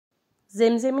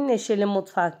Zemzem'in Neşeli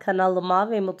Mutfak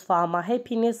kanalıma ve mutfağıma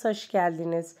hepiniz hoş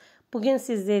geldiniz. Bugün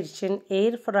sizler için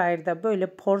Airfryer'da böyle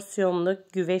porsiyonlu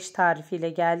güveç tarifiyle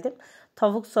geldim.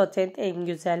 Tavuk sotenin en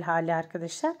güzel hali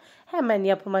arkadaşlar. Hemen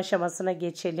yapım aşamasına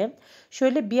geçelim.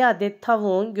 Şöyle bir adet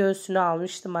tavuğun göğsünü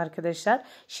almıştım arkadaşlar.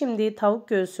 Şimdi tavuk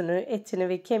göğsünü, etini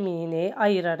ve kemiğini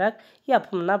ayırarak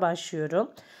yapımına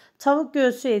başlıyorum. Tavuk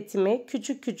göğsü etimi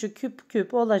küçük küçük küp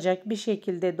küp olacak bir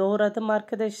şekilde doğradım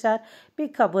arkadaşlar.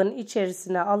 Bir kabın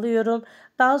içerisine alıyorum.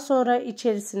 Daha sonra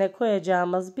içerisine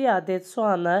koyacağımız bir adet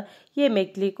soğanı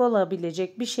yemeklik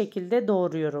olabilecek bir şekilde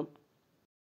doğruyorum.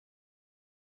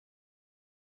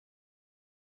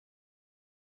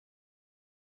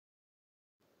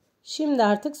 Şimdi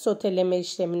artık soteleme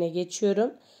işlemine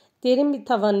geçiyorum. Derin bir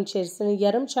tavanın içerisine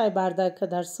yarım çay bardağı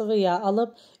kadar sıvı yağ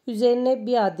alıp üzerine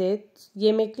bir adet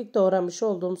yemeklik doğramış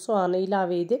olduğum soğanı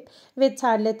ilave edip ve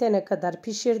terletene kadar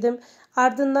pişirdim.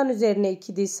 Ardından üzerine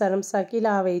 2 diş sarımsak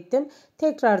ilave ettim.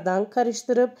 Tekrardan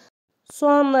karıştırıp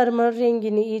soğanlarımın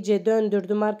rengini iyice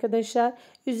döndürdüm arkadaşlar.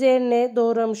 Üzerine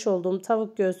doğramış olduğum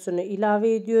tavuk göğsünü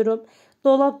ilave ediyorum.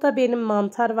 Dolapta benim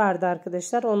mantar vardı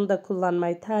arkadaşlar. Onu da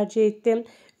kullanmayı tercih ettim.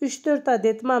 3-4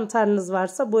 adet mantarınız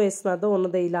varsa bu esnada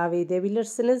onu da ilave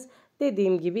edebilirsiniz.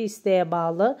 Dediğim gibi isteğe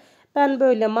bağlı. Ben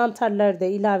böyle mantarları da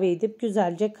ilave edip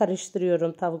güzelce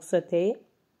karıştırıyorum tavuk soteyi.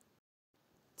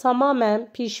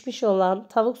 Tamamen pişmiş olan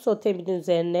tavuk sotemin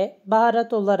üzerine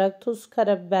baharat olarak tuz,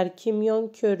 karabiber, kimyon,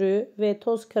 körü ve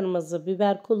toz kırmızı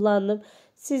biber kullandım.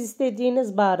 Siz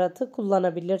istediğiniz baharatı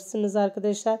kullanabilirsiniz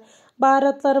arkadaşlar.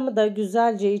 Baharatlarımı da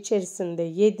güzelce içerisinde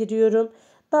yediriyorum.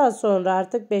 Daha sonra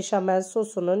artık beşamel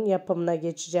sosunun yapımına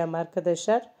geçeceğim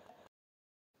arkadaşlar.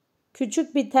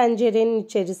 Küçük bir tencerenin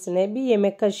içerisine bir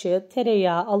yemek kaşığı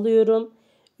tereyağı alıyorum.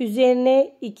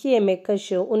 Üzerine 2 yemek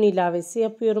kaşığı un ilavesi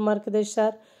yapıyorum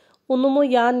arkadaşlar. Unumu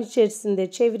yağın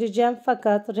içerisinde çevireceğim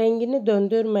fakat rengini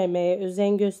döndürmemeye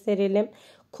özen gösterelim.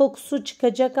 Kokusu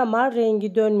çıkacak ama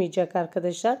rengi dönmeyecek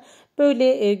arkadaşlar.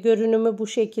 Böyle görünümü bu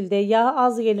şekilde. Yağ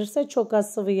az gelirse çok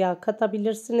az sıvı yağ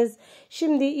katabilirsiniz.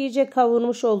 Şimdi iyice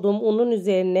kavurmuş olduğum unun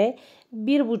üzerine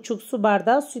 1,5 su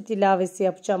bardağı süt ilavesi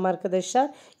yapacağım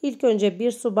arkadaşlar. İlk önce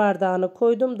 1 su bardağını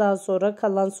koydum. Daha sonra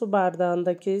kalan su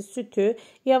bardağındaki sütü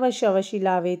yavaş yavaş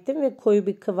ilave ettim ve koyu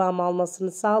bir kıvam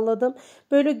almasını sağladım.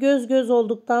 Böyle göz göz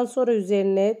olduktan sonra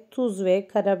üzerine tuz ve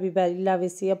karabiber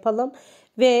ilavesi yapalım.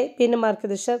 Ve benim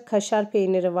arkadaşlar kaşar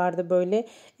peyniri vardı böyle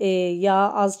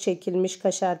yağ az çekilmiş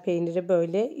kaşar peyniri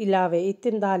böyle ilave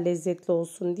ettim daha lezzetli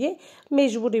olsun diye.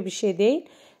 Mecburi bir şey değil.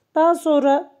 Daha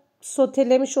sonra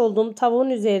sotelemiş olduğum tavuğun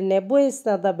üzerine bu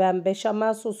esnada ben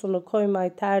beşamel sosunu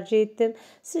koymayı tercih ettim.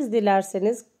 Siz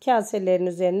dilerseniz kaselerin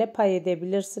üzerine pay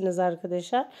edebilirsiniz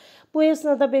arkadaşlar. Bu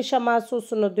esnada beşamel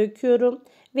sosunu döküyorum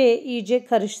ve iyice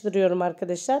karıştırıyorum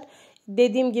arkadaşlar.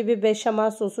 Dediğim gibi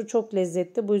beşamel sosu çok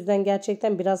lezzetli. Bu yüzden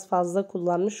gerçekten biraz fazla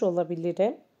kullanmış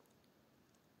olabilirim.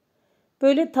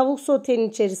 Böyle tavuk sotenin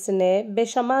içerisine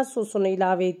beşamel sosunu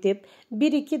ilave edip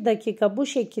 1-2 dakika bu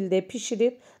şekilde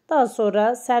pişirip daha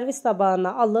sonra servis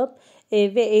tabağına alıp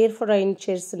ve airfryer'in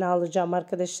içerisine alacağım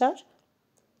arkadaşlar.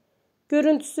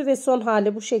 Görüntüsü ve son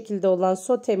hali bu şekilde olan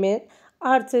sotemi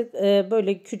artık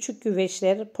böyle küçük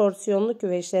güveçler, porsiyonlu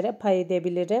güveçlere pay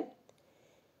edebilirim.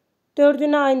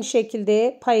 Dördüne aynı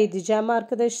şekilde pay edeceğim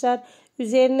arkadaşlar.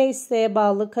 Üzerine isteğe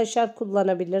bağlı kaşar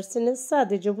kullanabilirsiniz.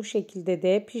 Sadece bu şekilde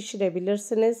de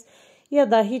pişirebilirsiniz.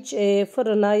 Ya da hiç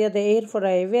fırına ya da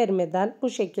airfryer'e vermeden bu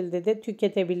şekilde de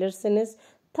tüketebilirsiniz.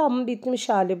 Tam bitmiş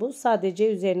hali bu.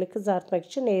 Sadece üzerini kızartmak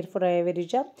için airfryer'e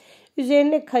vereceğim.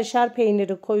 Üzerine kaşar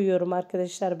peyniri koyuyorum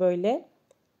arkadaşlar böyle.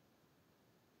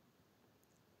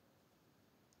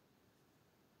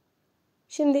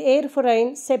 Şimdi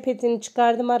airfryer'in sepetini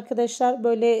çıkardım arkadaşlar.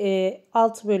 Böyle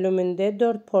alt bölümünde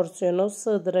 4 porsiyonu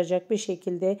sığdıracak bir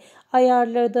şekilde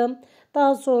ayarladım.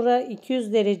 Daha sonra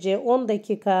 200 derece 10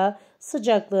 dakika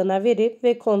sıcaklığına verip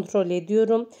ve kontrol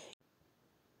ediyorum.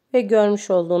 Ve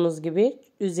görmüş olduğunuz gibi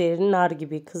üzeri nar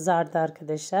gibi kızardı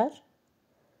arkadaşlar.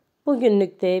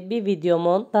 Bugünlük de bir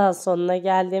videomun daha sonuna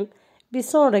geldim. Bir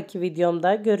sonraki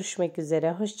videomda görüşmek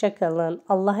üzere. Hoşça kalın.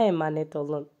 Allah'a emanet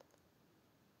olun.